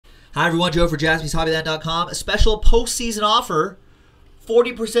Hi everyone, Joe for JaspysHobbyland.com. A special postseason offer,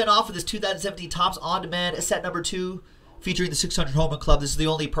 40% off of this 2017 Topps On Demand set number 2, featuring the 600 Home Run Club. This is the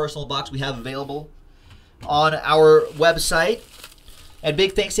only personal box we have available on our website. And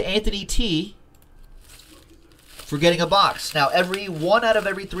big thanks to Anthony T for getting a box. Now, one out of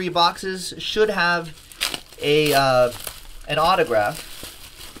every 3 boxes should have an autograph.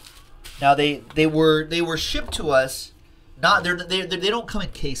 Now they were shipped to us. They don't come in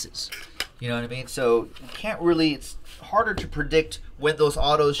cases, you know what I mean? So you can't really. It's harder to predict when those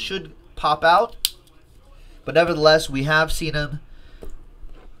autos should pop out, but nevertheless, we have seen them.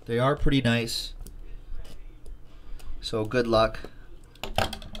 They are pretty nice. So good luck.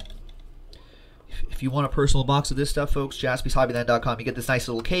 If you want a personal box of this stuff, folks, JaspysHobbyland.com. You get this nice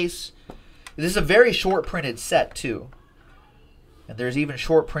little case. This is a very short printed set too, and there's even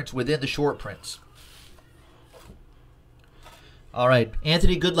short prints within the short prints. All right,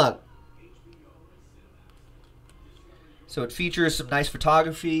 Anthony, good luck. So it features some nice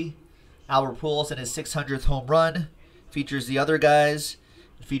photography. Albert Pujols and his 600th home run. Features the other guys.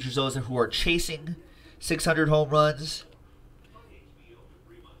 It features those who are chasing 600 home runs.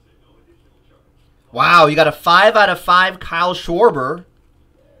 Wow, you got a 5 out of 5 Kyle Schwarber,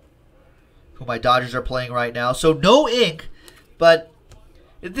 who my Dodgers are playing right now. So no ink, but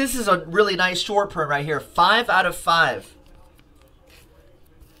this is a really nice short print right here. 5 out of 5.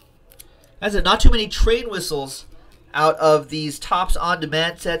 That's it. Not too many train whistles out of these Topps On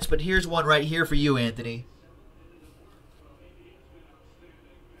Demand sets, but here's one right here for you, Anthony.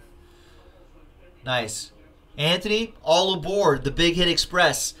 Nice. Anthony, all aboard the Big Hit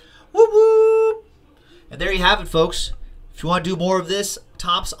Express. Woo woo! And there you have it, folks. If you want to do more of this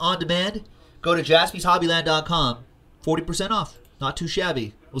Topps On Demand, go to JaspysHobbyland.com. 40% off. Not too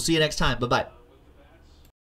shabby. We'll see you next time. Bye-bye.